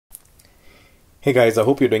Hey guys, I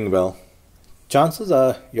hope you're doing well. Chances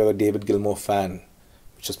are you're a David Gilmour fan,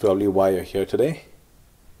 which is probably why you're here today.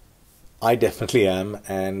 I definitely am,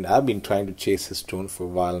 and I've been trying to chase his tone for a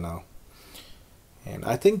while now. And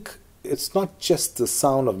I think it's not just the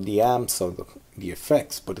sound of the amps or the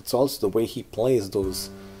effects, but it's also the way he plays those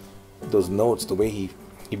notes, the way he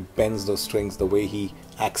bends those strings, the way he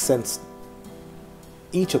accents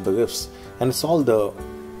each of the riffs, and it's all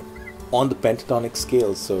on the pentatonic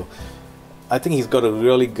scale. So I think he's got a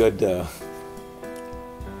really good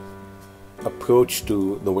approach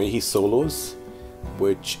to the way he solos,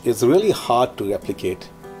 which is really hard to replicate.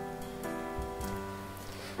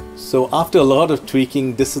 So after a lot of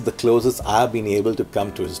tweaking, this is the closest I've been able to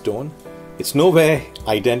come to his tone. It's nowhere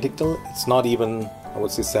identical, it's not even, I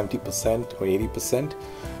would say, 70% or 80%,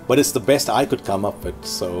 but it's the best I could come up with.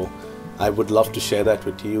 So I would love to share that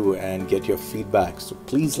with you and get your feedback. So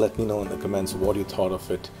please let me know in the comments what you thought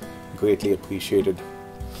of it. Greatly appreciated.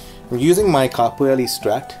 I'm using my Carparelli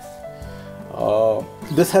strat.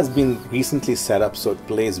 This has been recently set up so it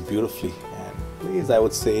plays beautifully and plays, I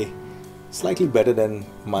would say, slightly better than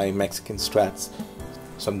my Mexican strats.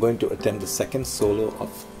 So I'm going to attempt the second solo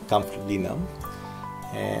of Comfortably Numb.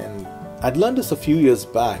 And I'd learned this a few years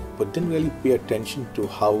back, but didn't really pay attention to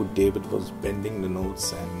how David was bending the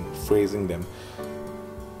notes and phrasing them.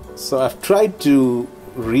 So I've tried to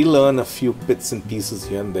relearn a few bits and pieces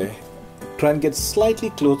here and there, try and get slightly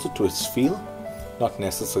closer to his feel, not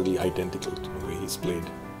necessarily identical to the way he's played.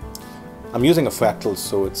 I'm using a FXIIXL,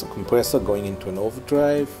 so it's a compressor going into an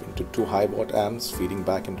overdrive, into two high watt amps, feeding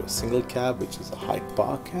back into a single cab, which is a high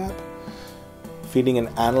power cab, feeding an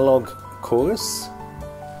analog chorus,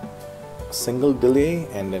 a single delay,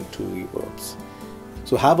 and then two reverbs.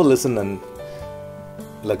 So have a listen and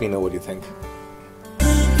let me know what you think.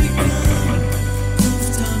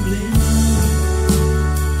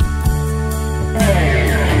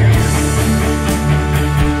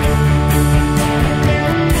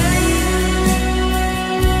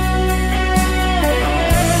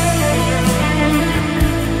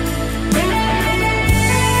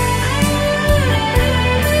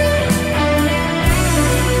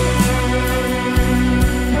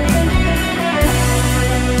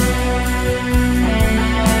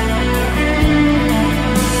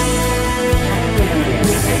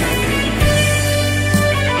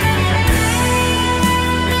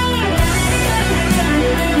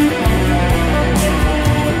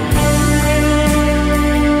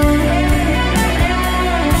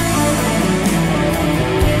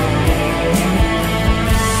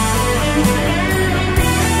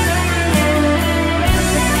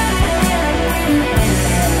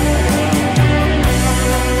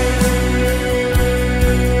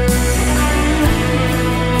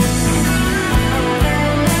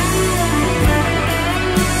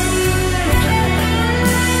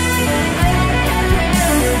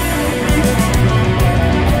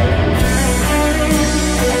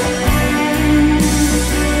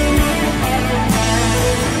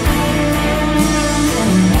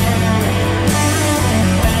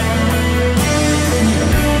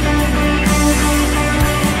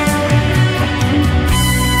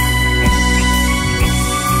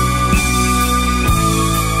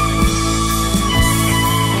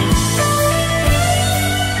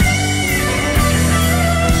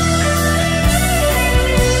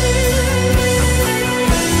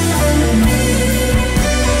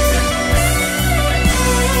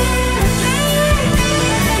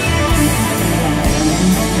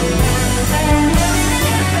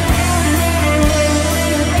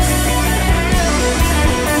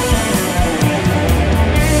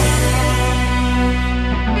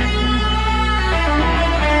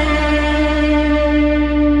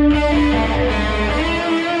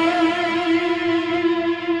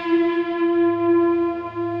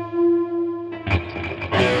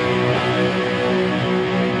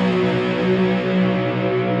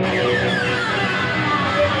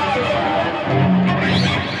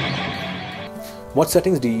 What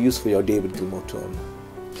settings do you use for your David Gilmour tone?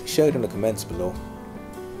 Please share it in the comments below.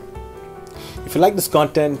 If you like this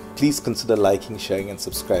content, please consider liking, sharing and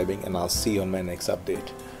subscribing, and I'll see you on my next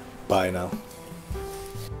update. Bye now.